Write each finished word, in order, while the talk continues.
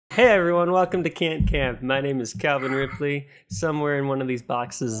Hey everyone, welcome to Can't Camp. My name is Calvin Ripley. Somewhere in one of these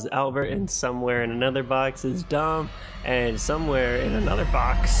boxes is Albert, and somewhere in another box is Dom, and somewhere in another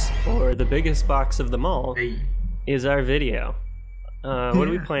box, or the biggest box of them all, is our video. What are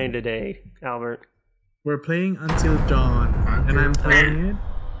we playing today, Albert? We're playing Until Dawn, and I'm playing it.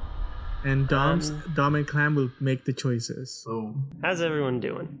 And Dom and Clam will make the choices. So, how's everyone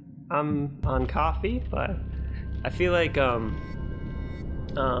doing? I'm on coffee, but I feel like I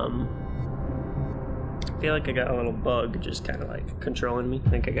got a little bug just kind of like controlling me. I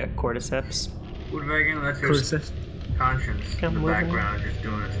think I got cordyceps. Woodwagon, that's your conscience in the background just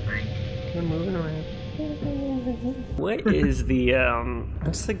doing its thing. I'm moving around. What is the,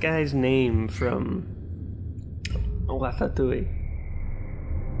 what's the guy's name from Ratatouille?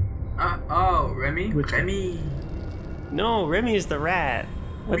 Oh, Remy? Remy. No, Remy is the rat.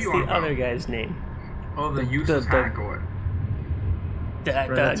 What's the other guy's name? Oh, the useless hack or what? The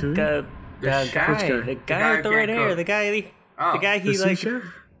guy with the red hair, the guy he like. Chef?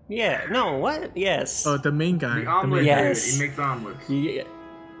 Yeah, no, what? Yes. Oh, the main guy. The omelet dude. He makes omelets. Yeah.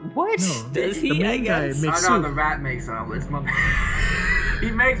 What? No, does he? The main guy makes soup. No, the rat makes omelets. He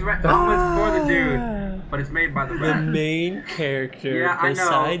makes omelets for the dude, but it's made by the rat. The main character,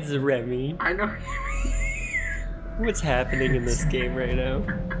 besides Remy. I know. What's happening in this game right now?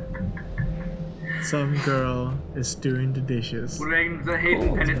 Some girl is doing the dishes. What is that?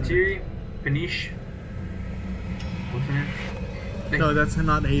 Hayden Panettiere? Paniche? What's her name? No, that's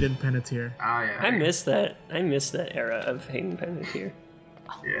not Hayden Panettiere. Oh, yeah. I miss that era of Hayden Panettiere.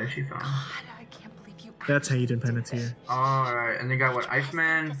 Yeah, she's on. That's Hayden Panettiere. Alright, and they got what?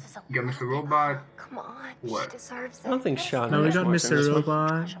 Iceman? You got Mr. Robot? Come on, what? I don't think Sean. No, we got Mr.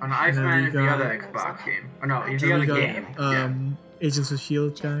 Robot. Oh, no, Iceman is the other Xbox game. Oh, no, he's the other game. Agents of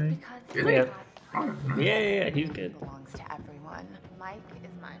S.H.I.E.L.D. guy. Yeah. Yeah, he's good. Belongs to everyone. Mike is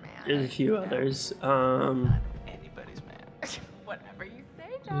my man. There's a few others. Anybody's man. Whatever you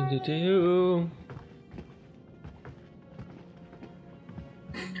say, John.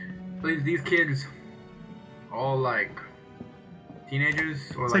 These kids, all like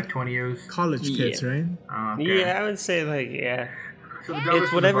teenagers or like 20 years? College kids, right? Okay. Yeah, I would say like So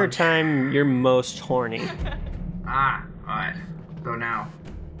it's whatever time you're most horny. Alright. So now.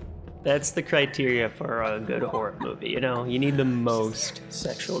 That's the criteria for a good horror movie, you know? You need the most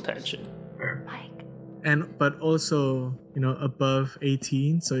sexual tension. Fair. But also, above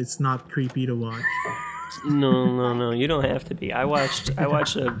 18, so it's not creepy to watch. No, you don't have to be. I watched a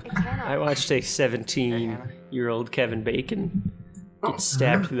 17-year-old Kevin Bacon get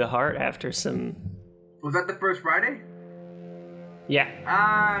stabbed through the heart after some. Was that the first Friday? Yeah.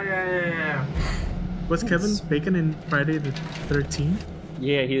 Yeah. Was Kevin Bacon in Friday the 13th?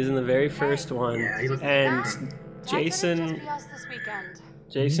 Yeah, he was in the very first one. Yeah, he looked and Jason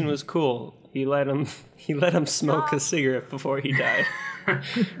was cool. He let him smoke a cigarette before he died.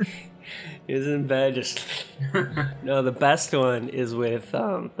 He was in bed just. No, the best one is with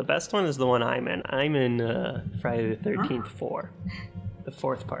the one I'm in. I'm in Friday the 13th 4, the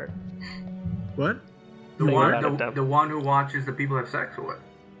fourth part. What? The one who watches the people have sex or what?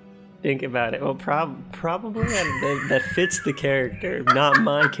 Think about it. Well, probably that fits the character, not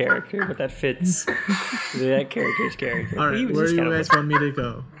my character, but that fits that character's character. All right, where do you guys want me to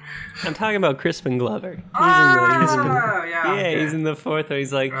go? I'm talking about Crispin Glover. He's in the fourth where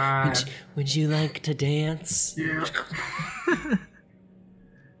he's like, would you like to dance? Yeah.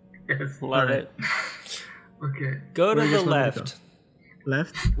 Yes. Love it. Okay. Go to the left.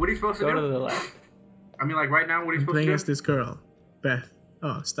 Left? What are you supposed to do? Go to the left. I mean, like right now, what are you supposed to do? Playing as this girl, Beth.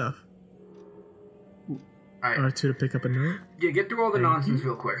 Oh, stuff. Right. R2 to pick up a note. Yeah, get through all the nonsense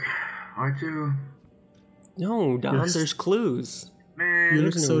real quick. R2. No, Don, there's clues. Man, you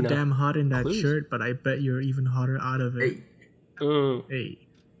look so damn hot in that shirt, but I bet you're even hotter out of it. Hey.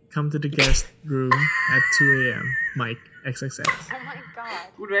 Come to the guest room at 2 a.m. Mike, XXX. Oh my god.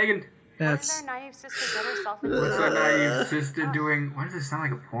 Good Megan. What's our naive sister get herself into? What's our naive sister doing? Why does it sound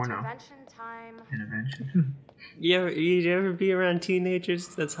like a porno? Intervention time. Intervention? You ever be around teenagers?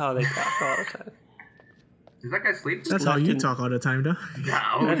 That's how they talk all the time. Does that guy sleep? That's how you talk all the time, though.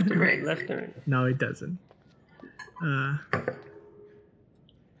 No, left and right. No, it doesn't. Oh,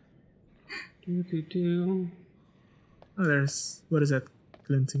 there's... What is that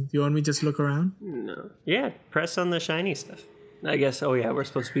glinting? Do you want me to just look around? No. Yeah, press on the shiny stuff. I guess, we're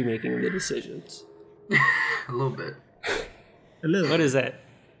supposed to be making the decisions. A little bit. A little. What is that?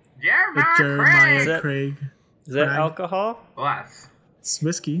 Jeremiah Craig. Is that alcohol? Glass. It's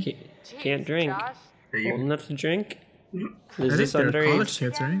whiskey. Can't drink. Old enough to drink? Is this underage?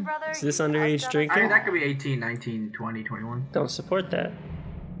 Kids, right? Is this underage drinking? That could be 18, 19, 20, 21. Don't support that.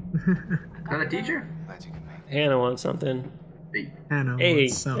 that a teacher? Hannah wants something. Hey. Hannah Hey,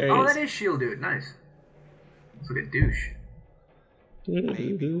 wants something. Oh, that is Shield Dude. Nice. Looks like a douche.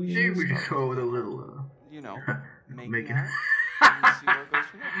 Maybe we just go with a little. You know, making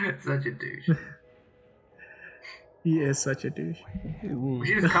such a douche. He is such a douche.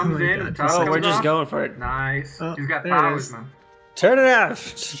 She just comes in and the top Oh, comes we're just off. going for it. Nice. Oh, She's got there it powers, is. man. Turn it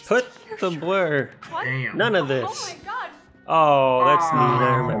off. Put the blur. Damn. None of Oh this. my god. Oh, that's Oh. neat.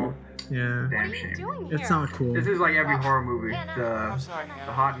 I remember. Yeah. What Damn are you shame. doing here? It's not cool. This is like every horror movie.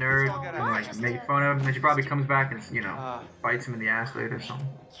 The hot nerd and like make fun of him, and then she probably comes back and bites him in the ass later or something.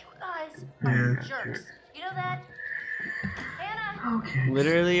 You guys Yeah. jerks. You know that? Hannah! Okay.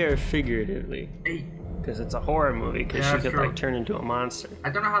 Literally or figuratively? Hey, Because it's a horror movie. Because Yeah, she that's could true. like turn into a monster. I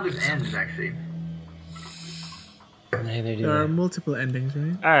don't know how this ends actually. Neither do There are I. multiple endings,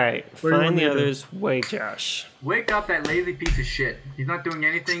 right? All right, Where do you find want the me to do? others. Wait, Josh. Wake up that lazy piece of shit. He's not doing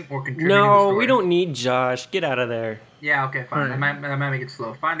anything or contributing to the No, story. we don't need Josh. Get out of there. Yeah, okay, fine. Alright. I might make it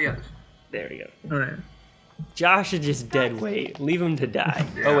slow. Find the others. There we go. All right. Josh is just dead weight. Leave him to die.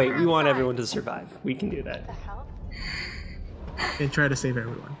 Yeah. Oh wait, we want everyone to survive. We can do that. The hell? And try to save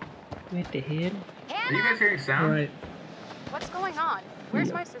everyone. What the hell? Are you guys hearing sound? All right. What's going on?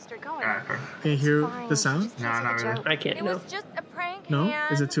 Where's my sister going? Alright, perfect. Can you hear Fine. the sound? Just No, use it not as a really. joke. I can't. It No, was just a prank, No?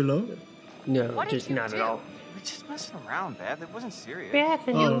 and... Is it too low? no, What did just you not do? at all. We're just messing around, Beth. It wasn't serious.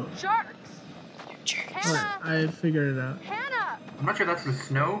 Oh, Jerks! alright. Hannah! I figured it out. Hannah! I'm not sure that's the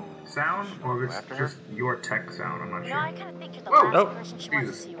snow sound or if it's After her? just your tech sound. I'm not No, sure. I kind of think you're the Whoa. last Oh, person she wants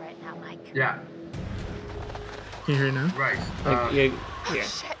to Jesus. see right now, Mike. Yeah, Can you hear it now? right. Like, yeah.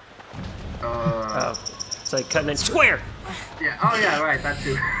 Shit. Oh, it's like cutting it square. Yeah. Oh yeah, right. That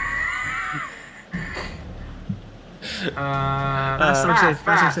too. Fast or safe?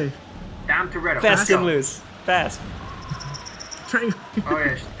 Fast or safe? Down to red. Fast Go. and loose. Fast. Try. Oh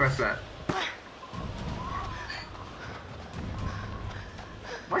yeah, just press that.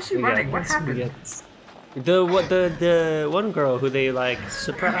 Why is she We running? got What this, we happened? got this. The one girl who they like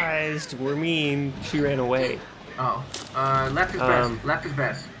surprised were mean. She ran away. Oh, left is best. Left is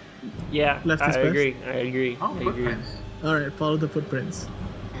best. Yeah, Left is I best? agree. I agree. Oh, I agree. footprints. All right. Follow the footprints.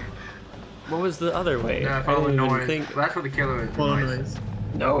 What was the other way? I Follow the didn't even noise. think. Well, that's what the killer is. the Follow noise.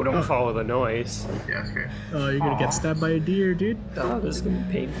 No, don't follow the noise. Yeah, that's great. Oh, you're gonna Aw. get stabbed by a deer, dude. Oh, this is gonna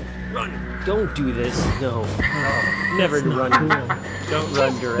be painful. Run! Don't do this. No. Oh, never run. Cool. Don't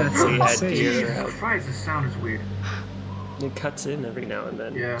run directly That's at insane. deer. Jesus Christ, the sound is weird. It cuts in every now and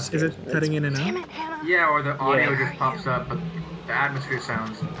then. Yeah. Is Scares it me. cutting in and Damn out? it, Hannah. Yeah, or the audio Yeah. just pops up, but the atmosphere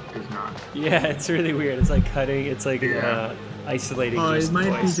sounds does not. Yeah, it's really weird. It's like cutting. It's like Yeah. isolating. Oh, just it might be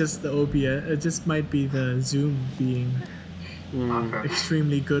voice. just the OBS. It just might be the Zoom being Okay.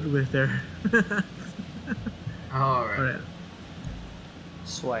 extremely good with their. Alright. Alright.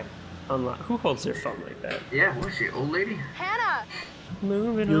 Swipe. Unlock. Who holds their phone like that? Yeah, what is she, old lady? Hannah!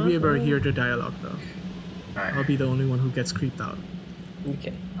 Moving You'll on. be able to hear the dialogue though. I'll Alright. be the only one who gets creeped out.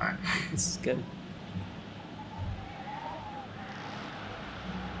 Okay, Alright. this is good.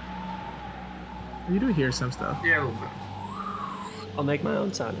 You do hear some stuff. Yeah, a little bit. I'll make my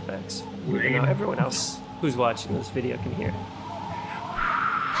own sound effects. Even Lame. though everyone else who's watching this video can hear.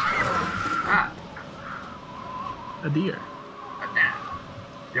 Ah! A deer. Damn.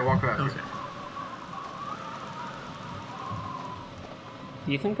 Yeah, walk around. Okay.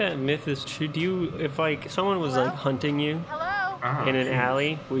 Do you think that myth is true? Do you, if like someone was like hunting you Hello? Ah, in an jeez.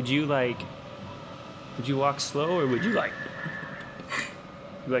 alley, would you walk slow or would you like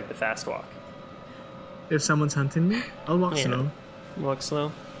the fast walk? If someone's hunting me, I'll walk Yeah. slow. Walk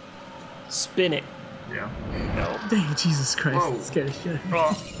slow. Spin it. Yeah. No. Dang, Jesus Christ. Whoa. It's scary shit.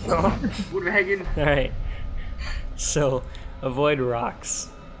 Woodhagen. All right. So avoid rocks.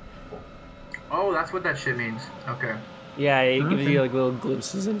 Oh, that's what that shit means. Okay. Yeah, it gives Okay. you like little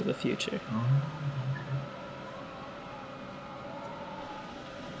glimpses into the future.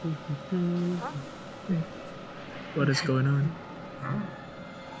 What is going on?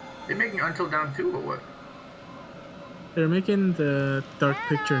 They're making Until Dawn 2 or what? They're making the dark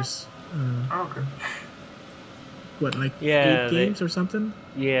pictures. Oh, okay. What, like Yeah, 8 they- games or something?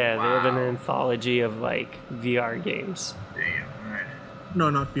 Yeah, they have an Wow. anthology of like VR games. Damn, alright. No,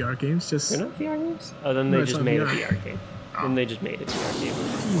 not VR games. Just They're not VR games? Oh, then No, they it's just not made a VR. VR game. Oh. Then they just made a VR game.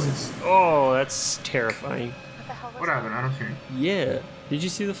 Jesus. Oh, that's terrifying. What the hell was What happened? I don't see it. Yeah. Did you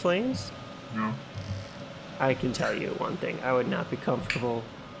see the flames? No. I can tell you one thing. I would not be comfortable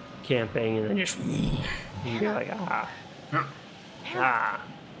camping and then just you'd be like, ah, No. ah.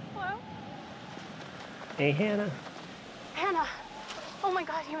 Hello? Hey, Hannah. Hannah! Oh my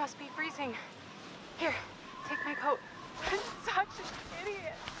god, you must be freezing. Here, take my coat. I'm such an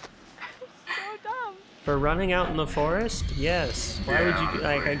idiot. For running out in the forest? Yes. Why would you,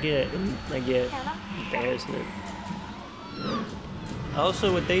 like, I get embarrassment.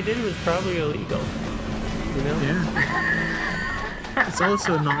 Also, what they did was probably illegal. You know? Yeah. It's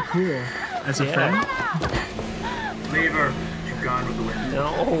also not cool. As a friend? Leave her. She's gone with the wind.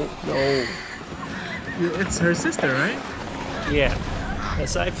 No, no. It's her sister, right? Yeah.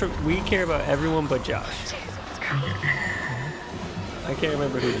 Aside from, we care about everyone but Josh. I can't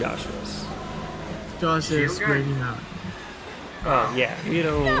remember who Josh was. Josh is screaming out. Oh, yeah. You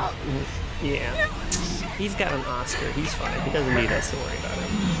don't... Yeah. He's got an Oscar. He's fine. He doesn't need us to worry about him.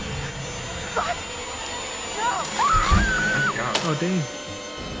 Oh, dang.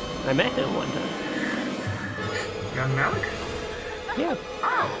 I met him one time. Young Malik? Yeah.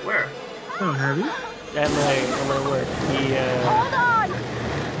 Oh, where? Oh, have you? At my work. Hold on!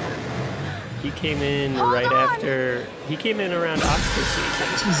 He came in right after... He came in around Oscar season.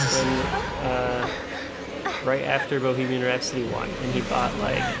 Jesus. When, right after Bohemian Rhapsody won, and he bought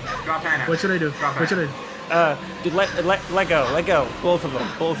like. Drop Hannah. What should I do? Drop What should I do? Dude, let go, both of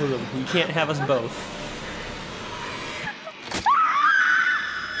them. You can't have us both.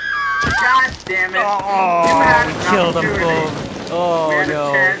 God damn it! Oh, we killed them both. Oh we had no.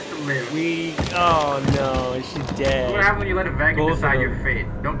 a chance to live. Oh no, she's dead. What happens when you let a vegan Both decide your fate?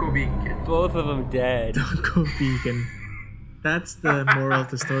 Don't go vegan, kid. Both of them dead. Don't go vegan. That's the moral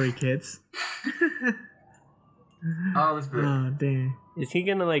of the story, kids. Oh, that's good. Oh, dang. Is he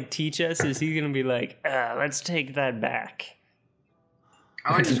gonna like teach us? Is he gonna be like, let's take that back?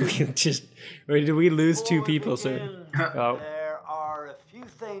 I like Or did we lose two people, sir? Oh. There are a few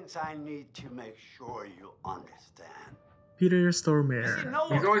things I need to make sure you understand. Peter Stormare.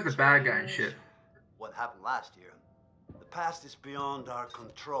 He's always the bad guy and shit. What happened last year? The past is beyond our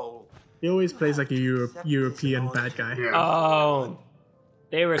control. He always plays like a European bad guy. Yeah. Oh,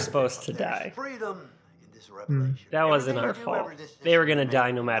 they were supposed to die. Freedom in this revelation. That wasn't our fault. They were gonna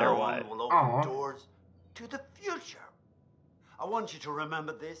die no matter what. Will open doors to the future. I want you to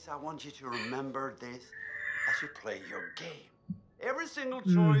remember this. I want you to remember this as you play your game. Every single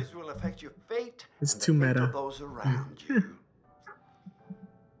choice will affect your fate. It's and too the fate meta. of those around you.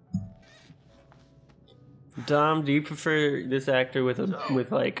 Dom, do you prefer this actor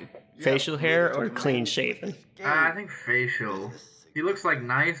with like facial hair or clean shaven? I think facial. He looks like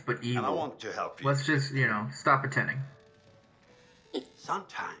nice but evil. And I want to help you. Let's just, stop pretending.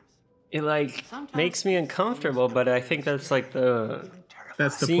 Sometimes. It like makes me uncomfortable, but I think that's like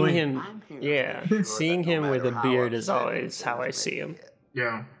That's the seeing point. him. Yeah, seeing him with a beard is always how I see him.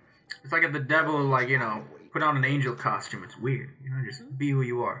 Yeah. It's like if the devil, put on an angel costume. It's weird. Just be who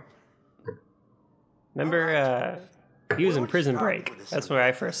you are. Remember, he was in Prison Break. That's where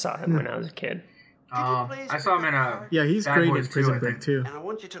I first saw him when I was a kid. I saw him in a. Yeah, he's Bad great in Boys Prison 2, I Break think. too. And I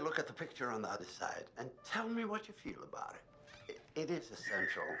want you to look at the picture on the other side and tell me what you feel about it. It is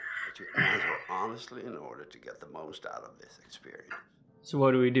essential that you answer honestly in order to get the most out of this experience. So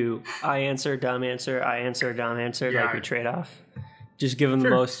what do? I answer, Dom answer, I answer, Dom answer, like we trade off. Just give him the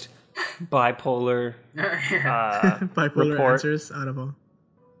most bipolar Bipolar report. answers out of all.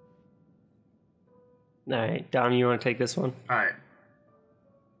 All right, Dom, you want to take this one? All right.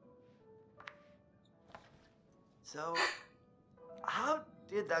 So, how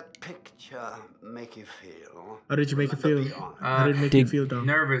did that picture make you feel? How did you make you feel? Be honest. How did it make you feel, Dom?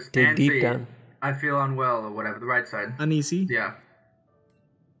 Nervous. Dig and deep see, down. I feel unwell or whatever. The right side. Uneasy? Yeah.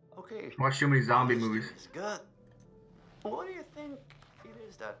 Okay. Watch too many zombie movies. It's good. What do you think it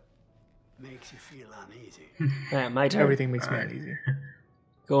is that makes you feel uneasy? Yeah, my turn. Everything makes me uneasy.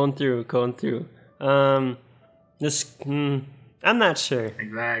 Going through. I'm not sure.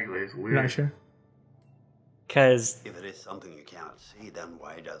 Exactly. It's weird. Not sure. Cause If it is something you cannot see, then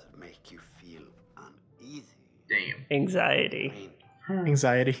why does it make you feel uneasy? Damn. anxiety. I mean,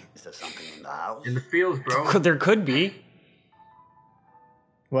 Anxiety. is there something in the house? In the fields, bro. There could be.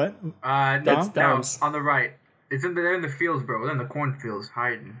 What? That's no, Dom's. on the right. They're in the fields, bro. They're in the cornfields,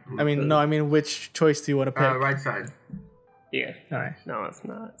 hiding. I mean, which choice do you want to pick? Right side. Yeah. All right. No, it's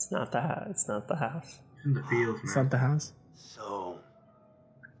not. It's not the house. It's not the house. It's in the fields, It's man. not the house. So,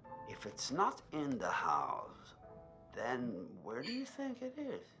 if it's not in the house, then where do you think it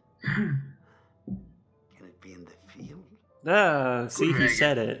is? Can it be in the field? See, he Vegan.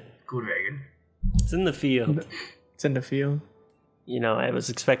 said it. Good vegan. It's in the field. It's in the field. You know, I was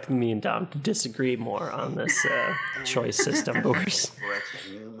expecting me and Dom to disagree more on this choice system, but we're Or it's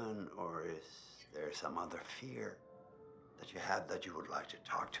human, or is there some other fear that you have that you would like to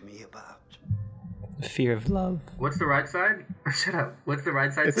talk to me about? fear of love. What's the right side? Shut up. What's the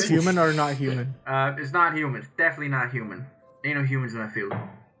right side? It's say? human or not human? It's not human. It's definitely not human. Ain't no humans in that field.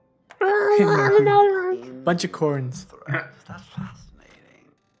 Bunch of corns. That's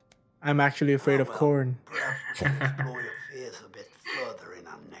fascinating. I'm actually afraid of corn. Perhaps we'll explore your fears a bit further in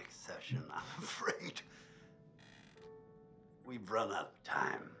our next session. I'm afraid we've run out of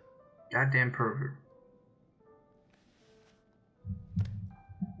time. Goddamn pervert.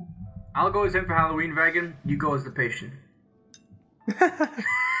 I'll go as him for Halloween, Vegan. You go as the patient.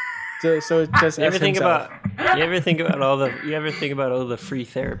 So just you ever think about all the free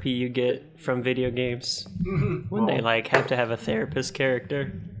therapy you get from video games when they like have to have a therapist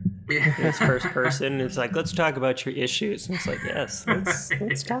character? It's first person. It's like, let's talk about your issues. And it's like, yes,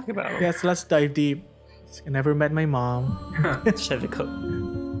 let's talk about them. Yes, let's dive deep. I never met my mom. Just have to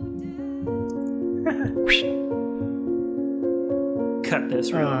cut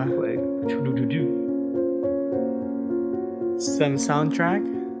this real quick. Some soundtrack.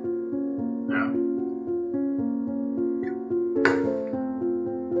 No.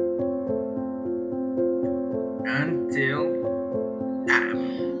 Until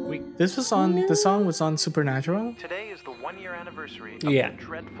This was on. The song was on Supernatural. Today is the 1-year anniversary of Yeah. the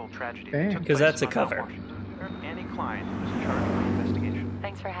dreadful tragedy Damn. that took 'Cause place that's a on cover. Mount Washington. Annie Klein was in charge of the investigation.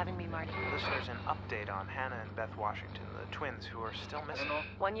 Thanks for having me, Marty. Listeners, an update on Hannah and Beth Washington, the twins who are still missing.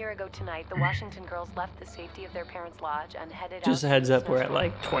 1 year ago tonight, the Washington girls left the safety of their parents' lodge and headed Just out a heads to up, we're at Snowstorm.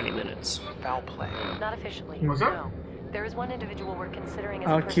 like 20 minutes. Foul play. Not officially. What's up? No. There is one individual we're considering as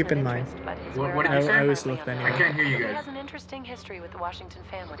I'll a person keep of in mind. interest, but his What did you whereabouts say? are I always currently looked unknown. I can't hear you He guys. has an interesting history with the Washington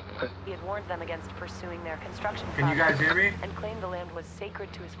family. He had warned them against pursuing their construction Can you guys project hear me? and claimed the land was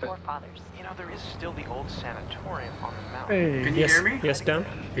sacred to his forefathers. You know, there is still the old sanatorium on the mountain. Hey. Can you Yes, hear me? yes, down.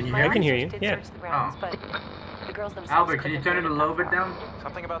 Can you My hear I me? can hear you. officers did Yeah. search the grounds, Oh. but the girls themselves Albert, can couldn't you turn it a have little made bit that down? far.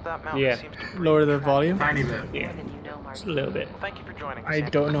 Something about that mountain Yeah. seems to Lower the volume. Tiny bit. Yeah, More than you know, Marty. just a little bit. Well, thank you for joining us. I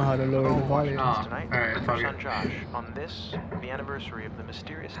don't know how to lower the volume. Oh, Tonight, alright, with fuck your it. son Josh, on this, the anniversary of the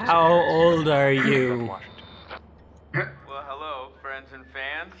mysterious How old are you? Washington. Well, hello, friends and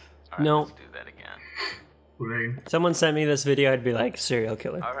fans. All right, No. let's do that again. Lame. Someone sent me this video, I'd be like, serial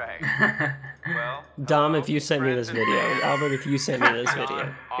killer. All right. Well, Dom, hello, if you sent me friends this and video, fans. Albert, if you sent me this video,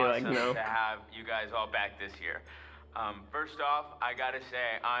 John, be like, awesome no. to have you guys all back this year. First off, I gotta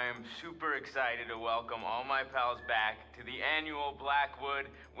say, I am super excited to welcome all my pals back to the annual Blackwood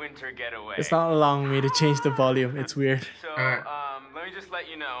Winter Getaway. It's not allowing me to change the volume. It's weird. So, let me just let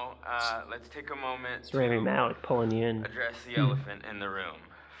you know, let's take a moment It's Rami Malek pulling you in. address the elephant in the room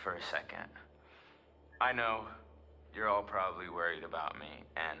for a second. I know you're all probably worried about me,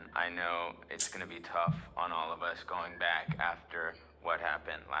 and I know it's gonna be tough on all of us going back after what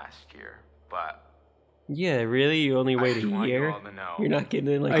happened last year, but Yeah, really? You only I wait just a want you year? all to know You're not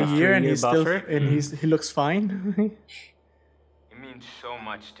getting in like A a year and 3-year he's still buffer? and he looks fine. it means so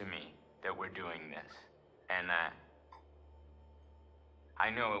much to me that we're doing this, and that I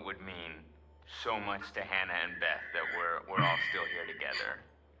know it would mean so much to Hannah and Beth that we're all still here together,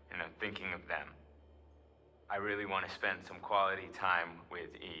 and I'm thinking of them. I really want to spend some quality time with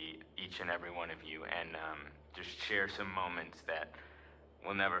each and every one of you, and just share some moments that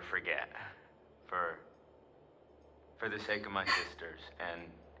we'll never forget for the sake of my sisters, and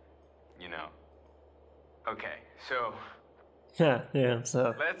you know. Okay, so yeah,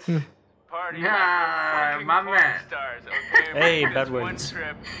 so. let's party Yeah, like we're my fucking porn man. stars, okay? Hey, Make this Bedouins. one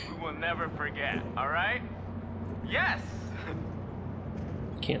trip we will never forget, all right? Yes.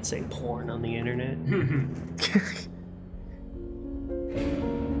 Can't say porn on the internet.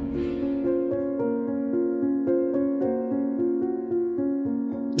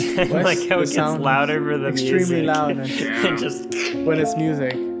 I like how The it gets sound louder for the extremely music. loud And just when it's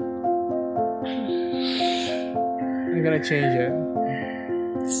music. I'm gonna change it.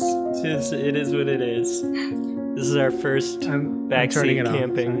 it is what it is. This is our first I'm turning backseat it off,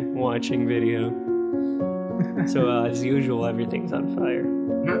 camping watching video. So as usual, everything's on fire.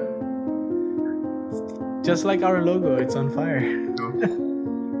 Just like our logo, it's on fire.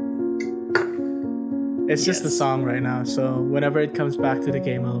 It's just the Yes. song right now, so whenever it comes back to the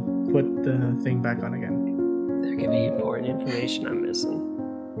game, I'll put the thing back on again. There could be important information I'm missing.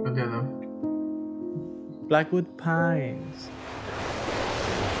 Okay, though. Blackwood Pines.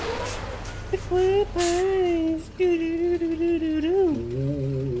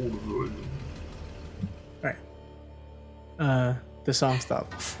 Right. The song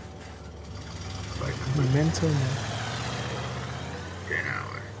stopped. Memento Mori. 10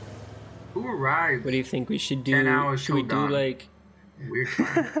 hours. Who arrived? What do you think we should do? 10 hours Should we till do dawn. like? Weird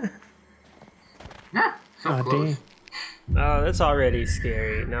time. Nah, so Oh, close. dang. Oh, that's already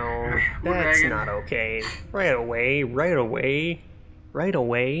scary. No, that's Megan. not okay. Right away, right away, right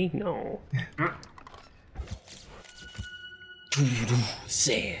away. No.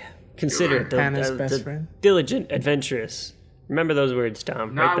 Sam, considerate, Hannah's best friend. diligent, adventurous. Remember those words, Tom.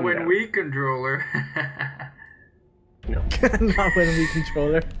 Write Not them when down. we controller. No. Not when we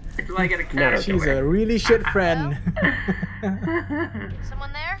controller. Until I get a No, character. She's a really shit friend.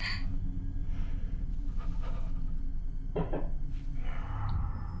 Someone there?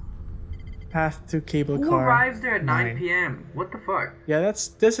 Path to cable Who car. arrives there at 9 9. p.m.? What the fuck? Yeah,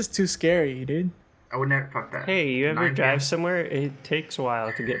 this is too scary, dude. I would never fuck that. Hey, you ever 9 drive p.m. somewhere? It takes a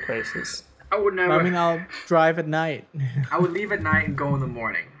while to get places. I would never. I mean, I'll drive at night. I would leave at night and go in the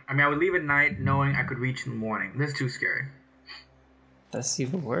morning. I mean, I would leave at night knowing I could reach in the morning. That's too scary. That's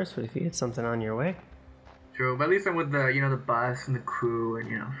even worse. What if you hit something on your way? True, but at least I'm with the, the bus and the crew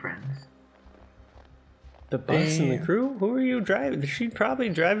and, friends. The bus and the Damn. crew? Who are you driving? She's probably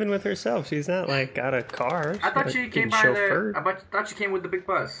driving with herself. She's not like got a car. I thought she came by chauffeured. I thought she came with the big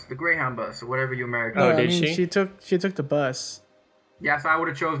bus, the Greyhound bus, or whatever you American. Oh, I did mean, she? She took the bus. Yes, I would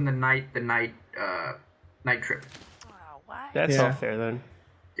have chosen the night trip. Oh, what? That's Yeah. all fair then.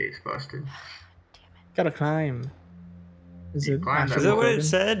 Gates busted. Gotta climb. Is it? climbed that Is that what it recorded?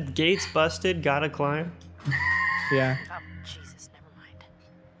 said? Gates busted, gotta climb? Yeah, Oh, Jesus, never mind.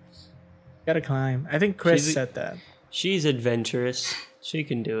 gotta climb. I think Chris She's a- said that. She's adventurous. She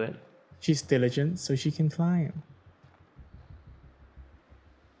can do it. She's diligent, so she can climb.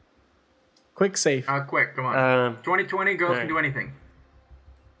 Quick save. Quick, come on. 2020, girls alright. can do anything.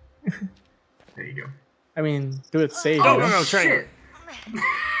 There you go. I mean, do it safe. Oh, you know? no, try shit!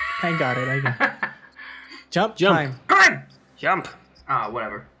 I got it. Jump, Jump. climb. Climb! Jump.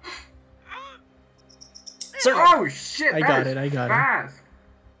 Whatever. Circle. Oh shit! I got it, I got it. fast.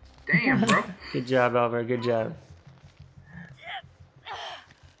 Damn, bro. Good job, Albert. Good job.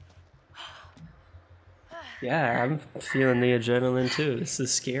 Yeah, I'm feeling the adrenaline too. This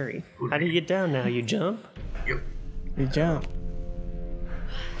is scary. How do you get down now? You jump? Yep. You jump.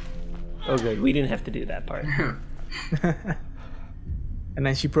 Oh, good. We didn't have to do that part. And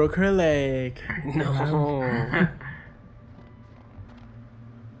then she broke her leg. No.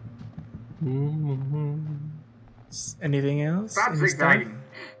 Anything else? Stop Any stuff? zigzagging.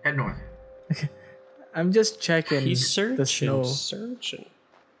 Head north. I'm just checking He's the snow. searching.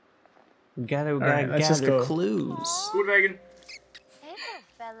 We gotta right, let's just gather go. clues. Good wagon. Hey there,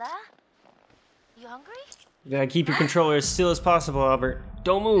 fella. You hungry? You gotta keep your controller as still as possible, Albert.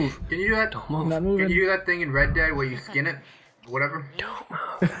 Don't move. Can you do that? Don't move. Not Can moving. you do that thing in Red Dead where you skin it? Whatever.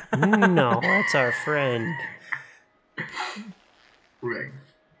 No, that's our friend. Good wagon.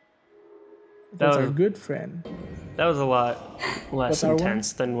 That's That our was, good friend. that was a lot less What's our one?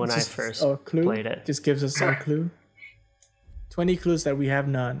 intense than when I Just first a clue? played it. Just gives us a clue. 20 clues that we have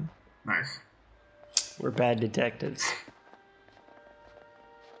none. Nice. We're bad detectives.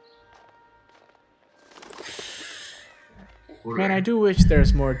 Good Man, I wagon. do wish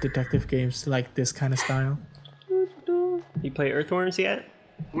there's more detective games like this kind of style. You play Earthworms yet?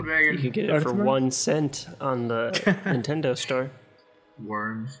 Good You wagon. could get it for Earthworm? 1 cent on the Nintendo store.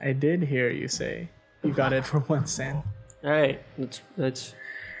 Worms. I did hear you say you got it for 1 cent. Alright, let's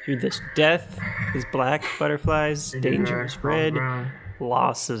do this. Death is black, butterflies, danger is red,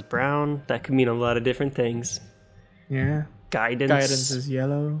 loss is brown. That could mean a lot of different things. Yeah. Guidance. Guidance is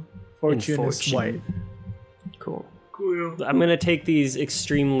yellow. Fortune is fortune. white. Cool. Cool. I'm gonna take these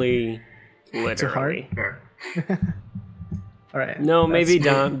extremely literally. Fair. All right. No, maybe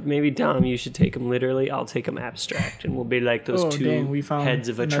that's- Dom, you should take them literally. I'll take them abstract, and we'll be like those Oh, two dang, we found heads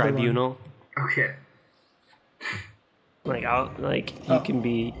of a another one. tribunal. Okay. Like Oh.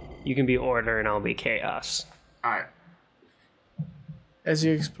 you can be order, and I'll be chaos. Alright. As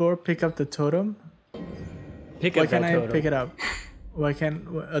you explore, pick up the totem. Pick Why up can't that I totem. pick it up? Why can't?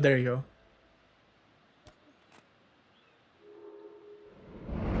 Oh, there you go.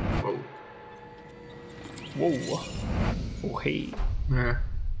 Whoa. Whoa. Oh, hey. Yeah.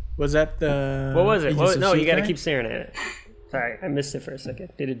 Was that the? What was it? Agents of No, you gotta Shield keep staring at it. Sorry, I missed it for a second.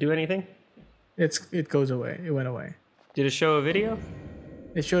 Did it do anything? guy? It goes away. It went away. Did it show a video?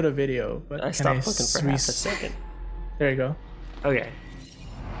 It showed a video, but I can stopped looking for half a res- second. There you go. Okay.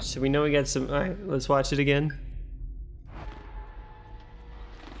 So we know we got some. Alright, let's watch it again.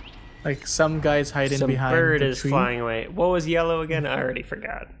 Like some guys hiding Some behind bird the is tree. flying away. What was yellow again? I already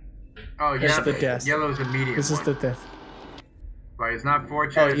forgot. Oh, It's yeah. the death. Yellow's a medium. This is one. the death. Right, it's not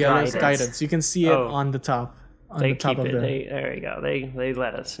fortune. Oh, it's yellow's guidance. guidance. You can see it Oh. on the top. On They the top keep of it. the. There you go. They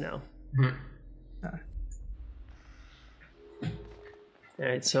let us know. Mhm.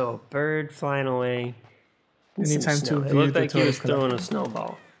 Alright, so bird flying away. and some Anytime to snow. It view looked the like he was totem throwing a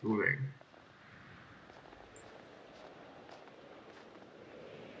snowball. Good wagon.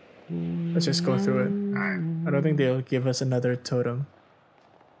 Let's just go through it. Alright. I don't think they'll give us another totem.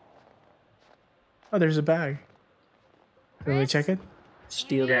 Oh, there's a bag. Can we check it?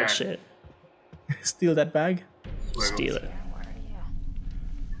 Steal that shit. Steal that bag? Steal it. Where are you?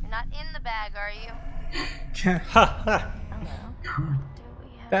 You're not in the bag, are you? Ha ha! Hello. Do we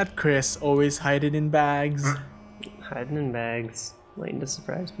have That Chris always hiding in bags. Hiding in bags, waiting to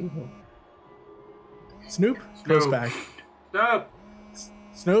surprise people. Snoop? Close bag. Snoop.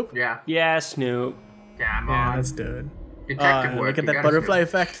 Snoop? Yeah. Yeah, Snoop. Come Yeah, on. let's do it. Detective work. Look at You that gotta butterfly Snoop.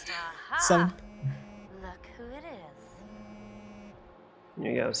 effect. Aha! Some. Look who it is.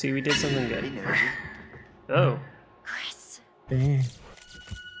 There you go. See, we did something good. Oh. Chris. Dang.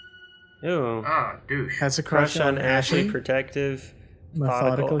 Ooh. Oh, douche. Has a crush on Ashley. Ashley. Protective.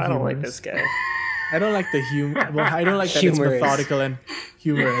 Methodical, I don't like humorous. this guy. I don't like the Well, I don't like that it's Humorous. methodical and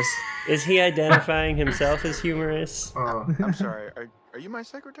humorous. Is he identifying himself as humorous? Oh. I'm sorry. Are you my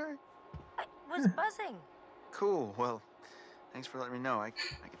secretary? I was buzzing. Cool. Well, thanks for letting me know. I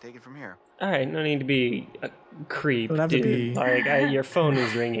can take it from here. All right, no need to be a creep, Don't have to dude. be. Like, your phone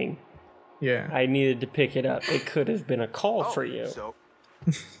was ringing. Yeah. I needed to pick it up. It could have been a call for you. So,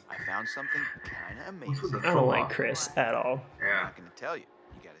 I found something kind of What's with amazing. the I don't full like off? Chris at all. I'm Yeah. not gonna tell you.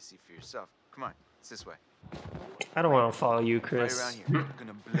 You gotta see for yourself. Come on, it's this way. I don't want to follow you, Right around Chris. here. I'm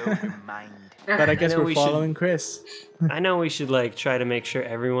gonna blow your mind. But I guess know we we're should- following Chris. I know we should like try to make sure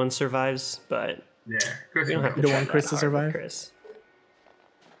everyone survives, but Yeah. Chris we don't have to You don't try want that Chris to hard with survive? Chris.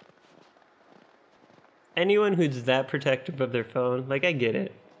 Anyone who's that protective of their phone, like I get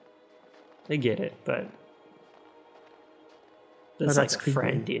it, but that's like that's a creepy.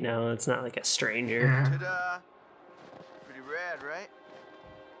 friend, you know. It's not like a stranger. Yeah. Ta-da! Pretty rad, right?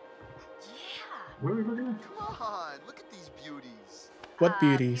 Yeah. What are we looking at? Come on, look at these beauties. What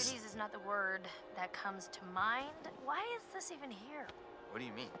beauties? Beauties is not the word that comes to mind. Why is this even here? What do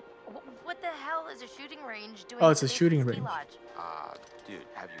you mean? What the hell is a shooting range doing? Oh, at it's the a base of shooting the ski range. lodge? Dude,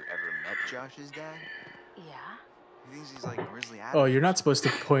 have you ever met Josh's dad? Yeah. He thinks he's like Grizzly Adams. Oh, you're not supposed to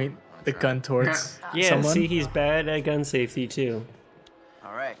point the gun towards Yeah, someone. see, he's bad at gun safety too.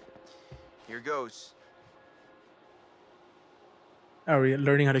 All right, here goes. Are we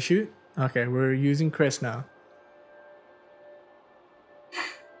learning how to shoot? Okay, we're using Chris now.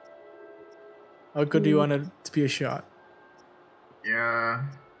 How good do you want it to be a shot? Yeah.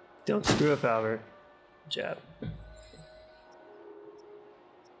 Don't screw up, Albert. Good job.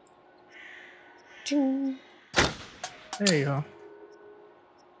 Ching. There you go.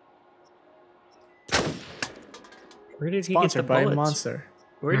 Where did he get the Sponsored by bullets? Monster.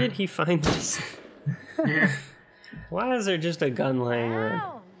 Where did he find this? Yeah. Why is there just a gun laying around?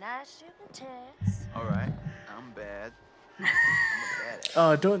 Oh, nice shooting ticks. All right, I'm bad. I'm a badass.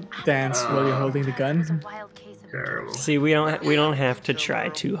 Oh, don't dance while you're holding the It was a gun. wild case of Terrible. See, we don't have to try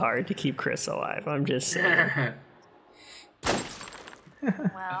too hard to keep Chris alive. I'm just saying.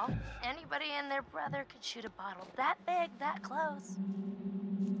 Well, anybody and their brother could shoot a bottle that big, that close.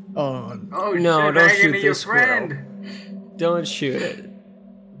 Oh, Oh, No, shit, don't bang shoot into your this squirrel. friend. Don't shoot it.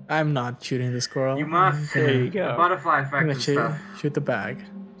 I'm not shooting the squirrel. You must. There you The go. butterfly I'm effect gonna and stuff. shoot the bag.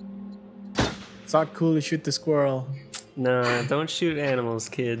 It's not cool to shoot the squirrel. Nah, don't shoot animals,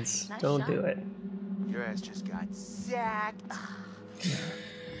 kids. Nice Don't shot. do it. Your ass just got sacked.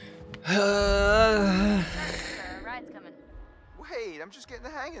 Sir, ride's coming. Wait, I'm just getting the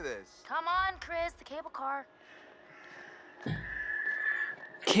hang of this. Come on, Chris, the cable car.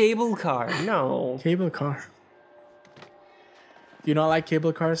 Cable car. No. Cable car. Do you not like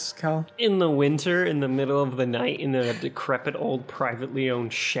cable cars, Cal? In the winter, in the middle of the night, in a decrepit old privately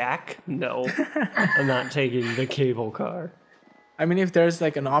owned shack? No. I'm not taking the cable car. I mean, if there's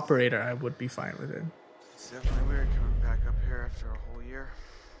like an operator, I would be fine with it. It's definitely weird coming back up here after a whole year.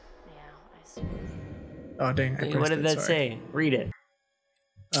 Yeah, I see. Oh dang! I Hey, pressed what did it, that sorry. say? Read it.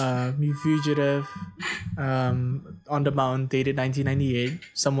 Me fugitive. On the mountain, dated 1998.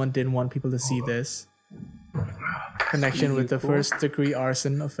 Someone didn't want people to see this. Connection with the first-degree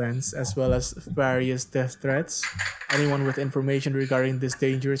arson offense, as well as various death threats. Anyone with information regarding this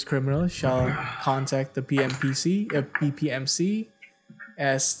dangerous criminal shall contact the BPMC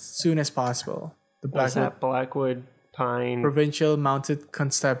as soon as possible. The What's that? Blackwood Pine. Provincial Mounted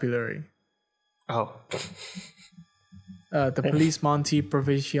Constabulary. Oh. The Police Monte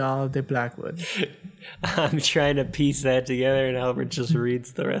Provincial de Blackwood. I'm trying to piece that together, and Albert just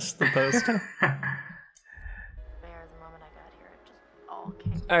reads the rest of the post. There, the moment I got here, it just all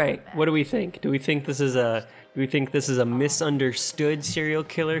came All right, back. what do we think? Do we think this is a misunderstood serial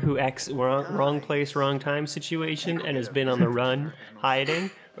killer who acts wrong place, wrong time situation and has been on the run, hiding,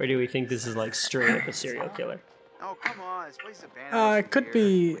 or do we think this is like straight up a serial killer? Oh, come on. This place is abandoned. It could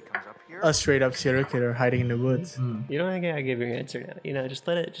be a straight up serial killer hiding in the woods. You don't gotta give your answer now. You know, just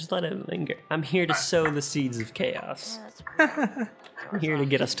let it linger. I'm here to sow the seeds of chaos. I'm here to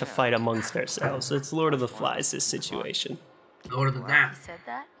get us to fight amongst ourselves. It's Lord of the Flies, this situation. Lord of the Damned. He said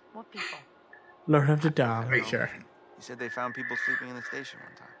that? What people? Lord of the Damned, sure. You said they found people sleeping in the station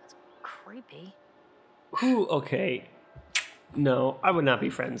one time. Creepy. Who? Okay. No, I would not be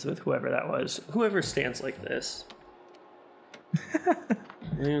friends with whoever that was. Whoever stands like this.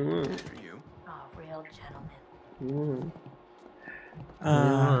 For you. Oh, real gentleman.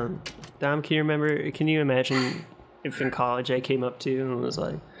 Dom, can you remember? Can you imagine if in college I came up to you and was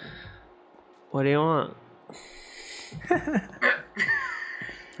like, "What do you want?"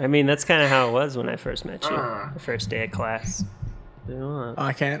 I mean, that's kind of how it was when I first met you. The first day of class. What do you want?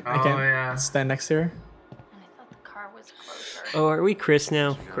 I can't stand next to her. Oh, are we Chris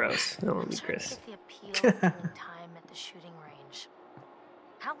now? Gross. I don't want to be Chris. The appeal of time at the shooting range.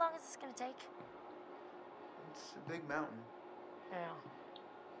 How long is this gonna take? It's a big mountain. Yeah.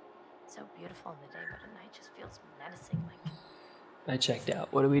 So beautiful in the day, but at night just feels menacing. Like I checked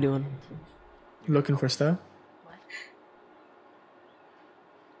out. What are we doing? Looking for stuff?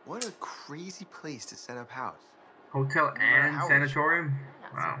 What a crazy place to set up house. Hotel and sanatorium?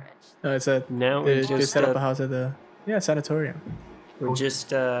 Wow. No, it's a they set up a house at the sanatorium. We're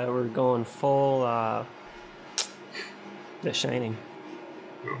just we're going full The Shining.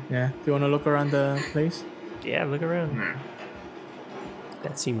 Yeah. Do you want to look around the place? Yeah, look around.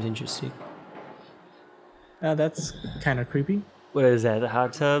 That seems interesting. That's kind of creepy. What is that? The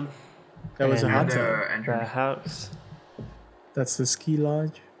hot tub? That was a hot tub. The house. That's the ski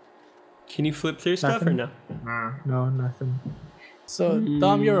lodge. Can you flip through stuff or no? No, nothing. So,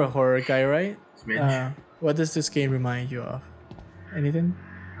 Dom, you're a horror guy, right? Smidge. What does this game remind you of? Anything?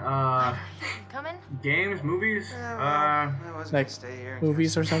 coming? Games, movies? Like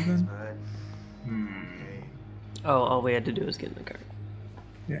movies or something? Oh, all we had to do was get in the car.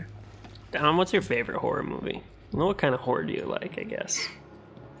 Yeah. Dom, what's your favorite horror movie? Well, what kind of horror do you like, I guess?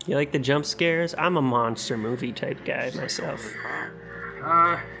 You like the jump scares? I'm a monster movie type guy myself.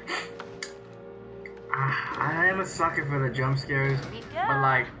 I am a sucker for the jump scares,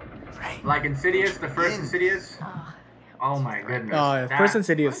 but like Insidious, the first Insidious. Oh my goodness. Oh, yeah. First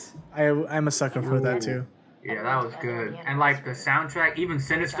Insidious. I'm a sucker for that too. Yeah, that was good. And like the soundtrack, even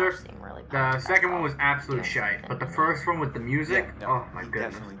Sinister. The second one was absolute shite, but the first one with the music, oh my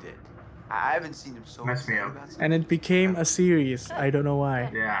goodness. Definitely did. I haven't seen him so messed me up. And it became a series. I don't know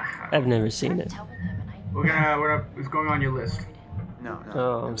why. Yeah. I've never seen it. It's going on your list. No.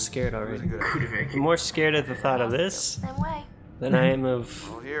 Oh, I'm scared already. I'm more scared at the thought of this than I am of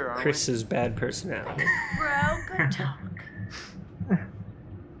Chris's bad personality. Bro, good talk.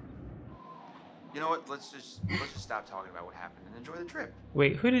 You know what? Let's just stop talking about what happened and enjoy the trip.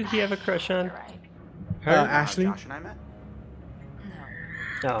 Wait, who did he have a crush on? Her? Ashley. Josh and I met.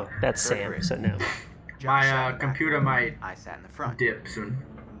 Oh, that's Sam, so no. My computer might I sat in the front. dip soon.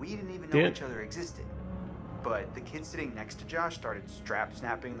 We didn't even know each other existed. But the kid sitting next to Josh started strap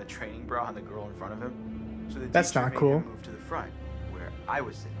snapping the training bra on the girl in front of him. So the That's teacher not made cool. him move to the front, where I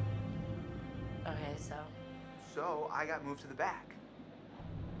was sitting. Okay, so. So I got moved to the back.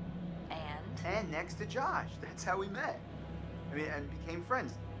 And? And next to Josh. That's how we met. I mean, and became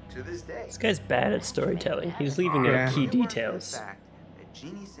friends to this day. This guy's bad at storytelling. He's leaving out key details. The fact that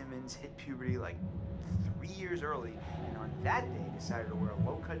Jeannie Simmons hit puberty like 3 years early, and on that day decided to wear a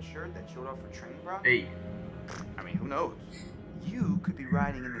low-cut shirt that showed off her training bra. Hey. I mean, who knows? You could be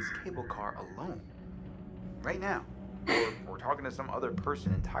riding in this cable car alone. Right now. Or talking to some other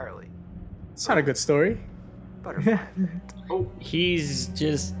person entirely. It's not a good story. Butterfly. He's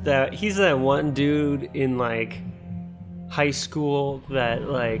that one dude in like high school that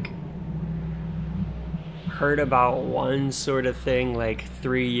like heard about one sort of thing like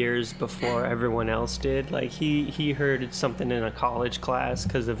 3 years before everyone else did. Like he heard something in a college class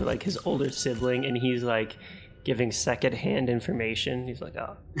because of like his older sibling, and he's like giving secondhand information. He's like,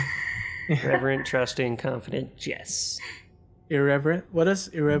 oh, irreverent, trusting, confident, yes. Irreverent? What does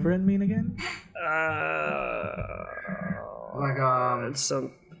irreverent mean again? Like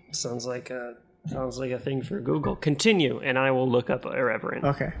sounds like a thing for Google. Continue, and I will look up irreverent.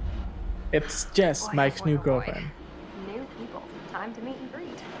 Okay. It's Jess, Mike's new girlfriend. New people. Time to meet and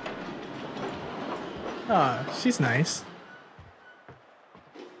greet. Ah, she's nice.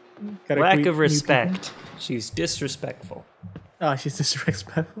 Gotta Lack greet of new respect. people. She's disrespectful. Oh, she's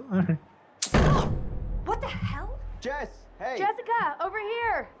disrespectful. All right. What the hell? Jess, hey. Jessica, over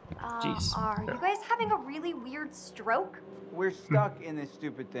here. Jeez. Are you guys having a really weird stroke? We're stuck in this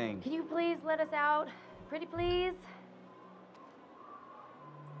stupid thing. Can you please let us out? Pretty please.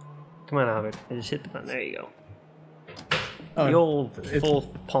 Come on, Albert. I just hit the button. There you go. Oh, The old full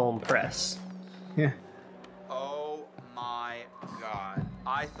palm press. Yeah. Oh my god.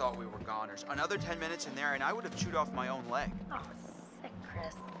 I thought we were goners. Another 10 minutes in there and I would have chewed off my own leg. Oh, sick,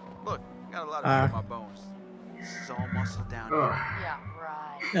 Chris. Look, got a lot of meat in my bones. This is all muscle down here.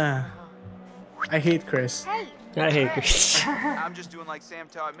 Yeah, right. I hate Chris. Hey. I hate Chris. I'm just doing like Sam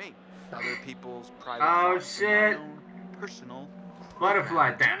taught me. Other people's private Oh thoughts and shit! my own personal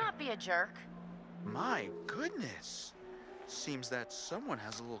Butterfly Do down. not be a jerk. My goodness. Seems that someone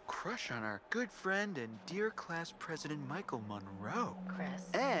has a little crush on our good friend and dear class president Michael Monroe. Chris.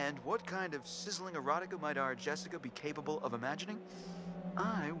 And what kind of sizzling erotica might our Jessica be capable of imagining?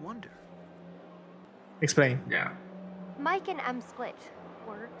 I wonder. Explain. Yeah. Mike and M split.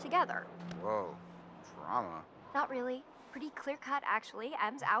 We're together. Whoa, drama. Not really. Pretty clear cut, actually.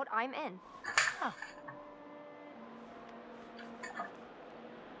 M's out, I'm in. Oh.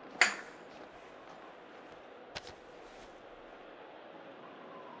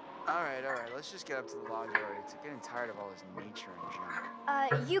 All right, let's just get up to the lodge already. It's getting tired of all this nature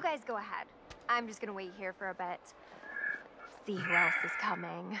and junk. You guys go ahead. I'm just gonna wait here for a bit. See who else is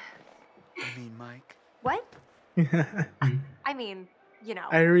coming. You mean Mike? What? I mean, you know.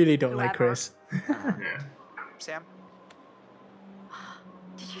 I really don't like whoever. Chris. Yeah. Sam?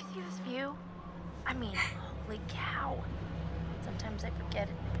 Did you see this view? I mean, holy cow. Sometimes I forget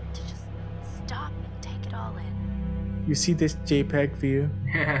to just stop and take it all in. You see this JPEG view?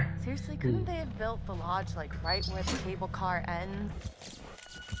 Yeah. Seriously, couldn't they have built the lodge like right where the cable car ends?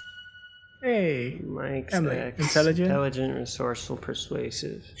 Hey. Mike's Emily, X. intelligent? Intelligent, resourceful,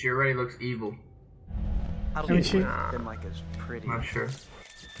 persuasive. She already looks evil. I mean, she- Then Mike is pretty. I'm sure.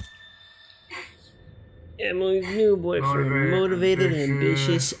 Emily's new boyfriend. Motivated,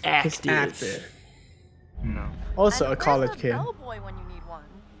 ambitious, Just active. active. No. Also And a college where's the kid. bellboy when you need one?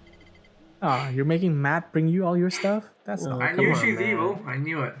 Ah, you're making Matt bring you all your stuff? That's not. I come knew on, she's man. evil. I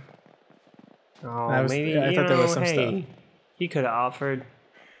knew it. Oh, I was- maybe, I you thought there know, was some hey, he could have offered.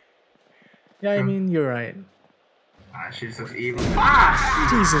 Yeah, I mean, you're right. She just looks evil. Ah!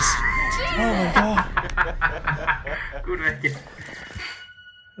 Jesus. Oh my god. Good idea.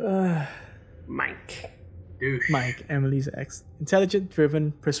 Mike. Douche. Mike, Emily's ex. Intelligent,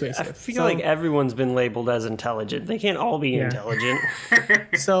 driven, persuasive. I feel like everyone's been labeled as intelligent. They can't all be Yeah. intelligent.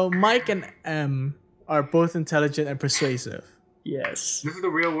 So Mike and M are both intelligent and persuasive. Yes. This is the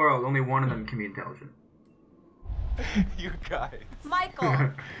real world. Only one of them can be intelligent. You guys.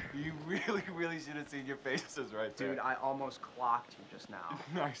 Michael! You really should have seen your faces right there. Dude, I almost clocked you just now.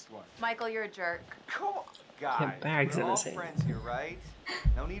 Nice one. Michael, you're a jerk. Come on, Yeah, guys. bags We're in all his hand. friends here, right?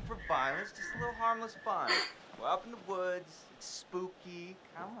 No need for violence, just a little harmless fun. We're up in the woods. It's spooky.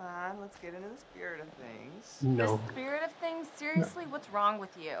 Come on, let's get into the spirit of things. No. The spirit of things? Seriously, what's wrong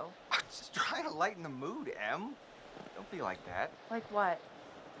with you? I'm just trying to lighten the mood, Em. Don't be like that. Like what?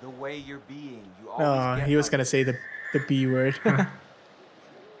 The way you're being, you always Oh, get he was like gonna say the B word.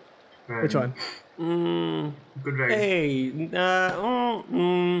 Which one? Good very. Hey,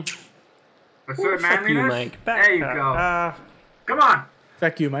 Assert fuck you, manliness? Mike. Back There you up. go. Come on.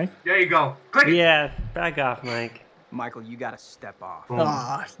 Fuck you, Mike. There you go. Click it. Yeah, back off, Mike. Michael, you gotta step off. Boom.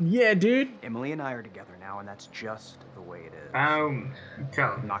 Ah, yeah, dude. Emily and I are together now, and that's just the way it is. Tell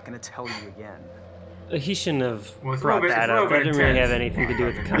I'm him. not gonna tell you again. He shouldn't have Well, it's a brought little bit- that it's a little up. That bit didn't really have intense. anything to do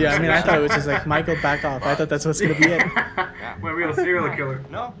with the Yeah, I conversation. mean, I thought it was just like, Michael, back off. I thought that's what's gonna be it. We're a real serial killer.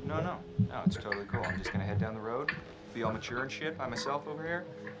 No, it's totally cool. I'm just gonna head down the road, be all mature and shit by myself over here.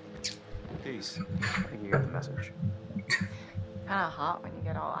 Peace. I think you got the message. Kinda hot when you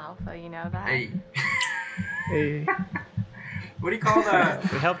get all alpha, you know that? Hey. Hey. What do you call the?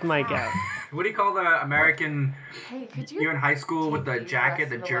 We helped Mike out. What do you call the American? Hey, could you? You're in high school with the take me the jacket,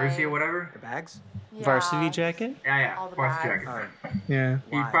 the rest of the jersey, or way? whatever. The bags? Yeah. Varsity jacket? Yeah, All the varsity bags. jacket. Alright. Yeah.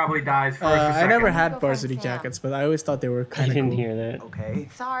 He Why? probably dies first or I second. never Go had find varsity Sam. jackets, but I always thought they were I kind of didn't cool. hear that. Okay.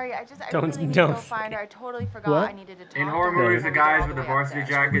 Sorry, I Don't- really need don't to go find her. I totally forgot What? I needed to talk In to horror her movies, the before we get guys all with the way varsity up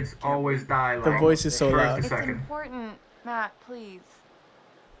there. jackets always die. The Like, voice is so first loud. or It's second. important, Matt, please.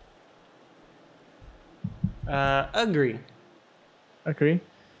 Agree. Agree?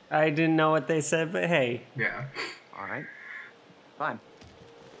 I didn't know what they said, but hey. Yeah. Alright. Fine.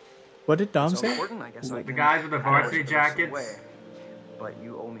 What did Dom So say? important, I guess I The can guys with the I know it's varsity the rest of the jackets. way, But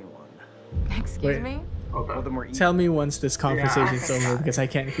you owe me one. Excuse Wait. me? Hold Well, on. then we're even. Tell me once this conversation's Yeah. over because I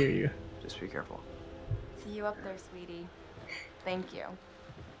can't hear you. Just be careful. See you up there, sweetie. Thank you.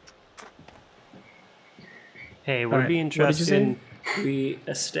 Hey, we're Alright, being what did you say? trusted. We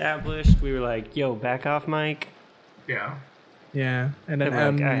established, we were like, yo, back off, Mike. Yeah. Yeah, and then They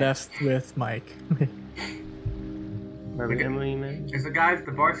were like, M "Alright." left with Mike. It's the guys,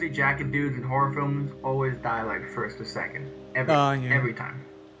 the varsity jacket dudes in horror films always die like first or second. Every time.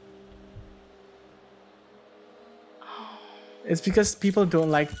 It's because people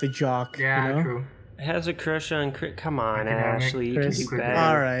don't like the jock. Yeah, you know? true. Has a crush on Chris. Come on, Ashley. You can Chris. be better.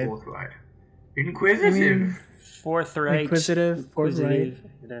 All right. Inquisitive. Forthright. Forthright.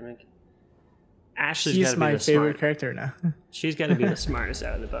 Academic. Ashley's She's gotta be my the favorite character now. She's got to be the smartest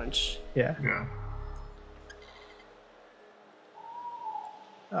out of the bunch. Yeah.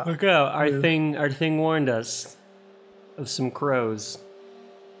 Look out! Our thing warned us of some crows.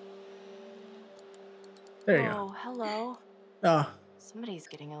 There you go. Oh, hello. Oh. Somebody's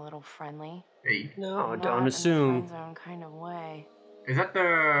getting a little friendly. Hey. No, don't assume. In a friend zone kind of way. Is that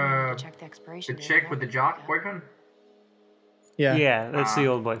the check the expiration date chick with the jock boyfriend? Yeah. Yeah, that's the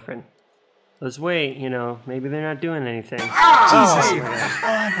old boyfriend. Let's wait. You know, maybe they're not doing anything. Jesus.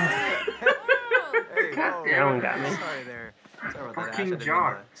 That one got me. Sorry there. Sorry about that, Ash. I Fucking didn't mean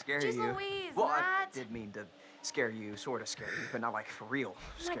jock. to scare Jeez you. Louise, Well, I Matt. did mean to scare you, sort of scare you, but not like for real. Oh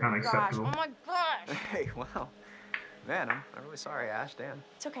Scare my you. gosh. Oh my gosh. Hey, wow. Man, I'm really sorry, Ash. Damn.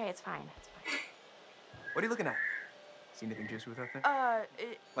 It's okay. It's fine. It's fine. What are you looking at? See anything juicy with that thing?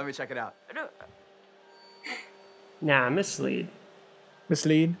 Let me check it out. Nah, mislead.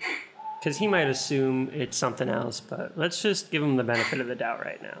 Mislead? Because he might assume it's something else, but let's just give him the benefit of the doubt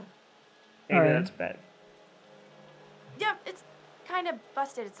right now. Maybe All right. that's bad. Yeah, it's kind of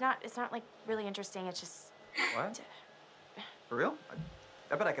busted. It's not like really interesting. It's just. What? For real?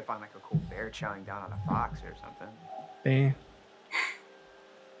 I bet I could find like a cool bear chowing down on a fox or something. Dang.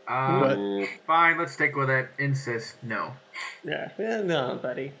 Fine, let's stick with it. Insist, no. Yeah, no,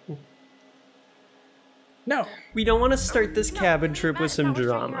 buddy. No. We don't want to start this cabin trip with some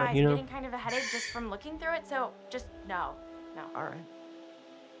drama, you know? Getting kind of a headache just from looking through it, so just no. All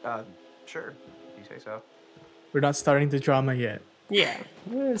right. Sure. If you say so. We're not starting the drama yet. Yeah,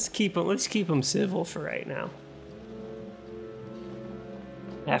 let's keep them civil for right now.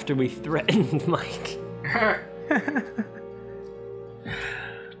 After we threatened Mike.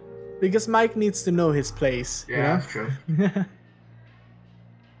 Because Mike needs to know his place. Yeah, you know? that's true.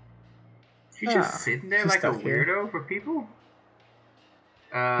 She's just sitting there like a weirdo for people?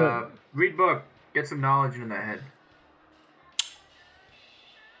 Read book. Get some knowledge in the head.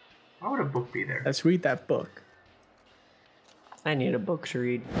 Why would a book be there? Let's read that book. I need a book to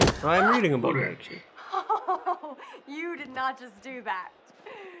read. Oh, I'm reading a book, actually. Oh, you did not just do that.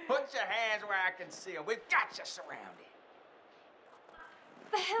 Put your hands where I can see them. We've got you surrounded.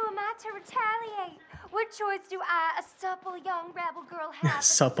 But who am I to retaliate? What choice do I, a supple young rebel girl, have?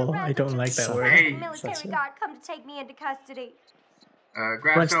 Supple. I don't like that word. Hey. Military guard come to take me into custody.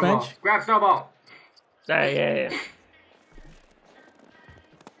 Grab Snowball. Grab Snowball. Yeah.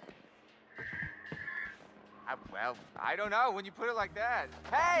 Well, I don't know when you put it like that.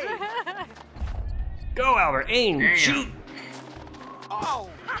 Hey! Go, Albert. Aim. Damn. Shoot. Oh!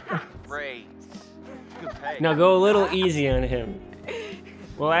 Great. Good pay. Now go a little easy on him.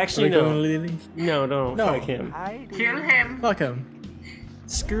 Well, actually, no. No, don't. No. Fuck him. Kill him. Fuck him.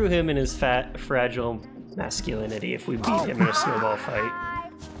 Screw him and his fat, fragile masculinity if we beat him in a snowball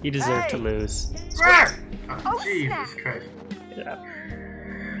fight. He deserved to lose. Square! Oh, Jesus Christ. Yeah.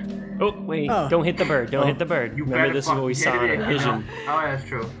 Oh, wait. Don't hit the bird. Don't hit the bird. Remember, this is what we saw in our vision. Oh, yeah, that's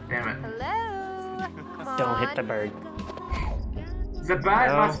true. Damn it. Hello? Don't hit the bird. The bird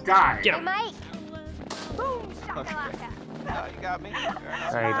must die. Get him. Mike. Boom, shakalaka. You got me.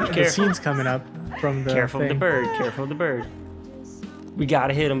 Alright, be The careful. scene's coming up from the Careful of the thing. bird. Careful of the bird. We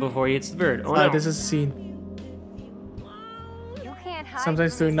gotta hit him before he hits the bird. Oh, no. This is a scene. You can't hide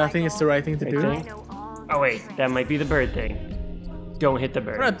Sometimes from doing me, nothing is the right thing to do. Right. Oh, wait. That might be the bird thing. Don't hit the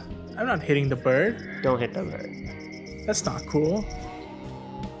bird. I'm not hitting the bird. Don't hit the bird. That's not cool.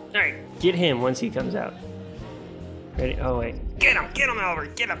 Alright, get him once he comes out. Ready? Oh, wait. Get him! Get him,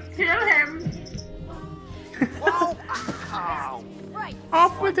 Albert! Get him! Kill him. Whoa! Ow! Right.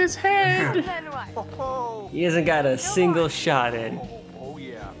 Off with his head! Then what? Oh, He hasn't got a single shot in. oh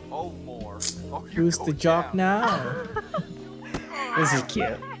yeah. Oh, more. Oh, Who's the jock now? This is cute.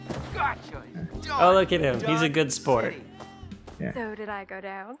 Gotcha. Oh, look at him. He's a good sport. So did I go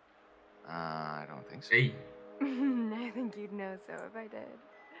down? I don't think so. Hey. I think you'd know so if I did.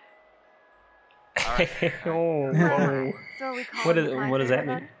 Oh, So we call what him is? What does that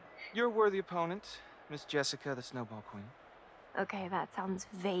mean? You're a worthy opponent, Miss Jessica, the Snowball Queen. Okay, that sounds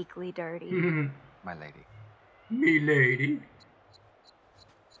vaguely dirty. My lady. Me lady.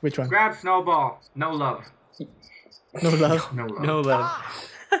 Which one? Grab Snowball. No love. No love. No love. No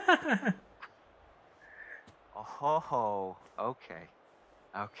love. Oh, okay.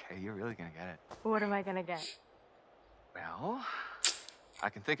 Okay, you're really gonna get it. What am I gonna get? Well, I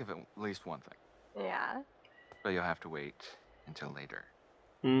can think of at least one thing. Yeah. But you'll have to wait until later.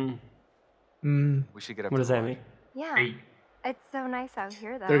 Mm. We should get up What to does the that lodge. mean? Yeah. It's so nice out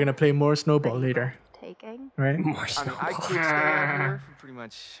here, though. They're gonna play more snowball later, Taking. right? More I mean, snowball. I could stay out here for pretty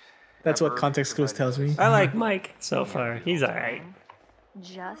much. That's what ever, context clues tells me. I like Mike so far. He's all right.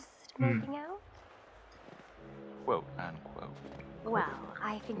 Just making out? Quote unquote. Well,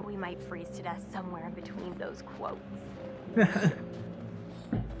 I think we might freeze to death somewhere in between those quotes.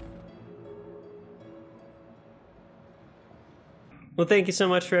 Well, thank you so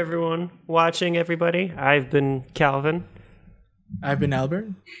much for everyone watching, everybody. I've been Calvin. I've been Albert.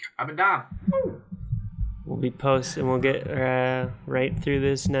 I've been Dom. We'll be posting. We'll get right through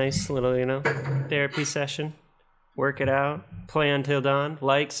this nice little, therapy session. Work it out. Play until dawn.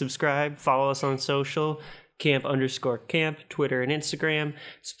 Like, subscribe, follow us on social. Camp_camp, Twitter and Instagram.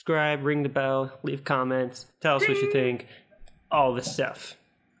 Subscribe, ring the bell, leave comments, tell us what you think. All this stuff.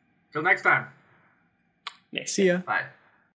 Till next time. Next. See ya. Bye.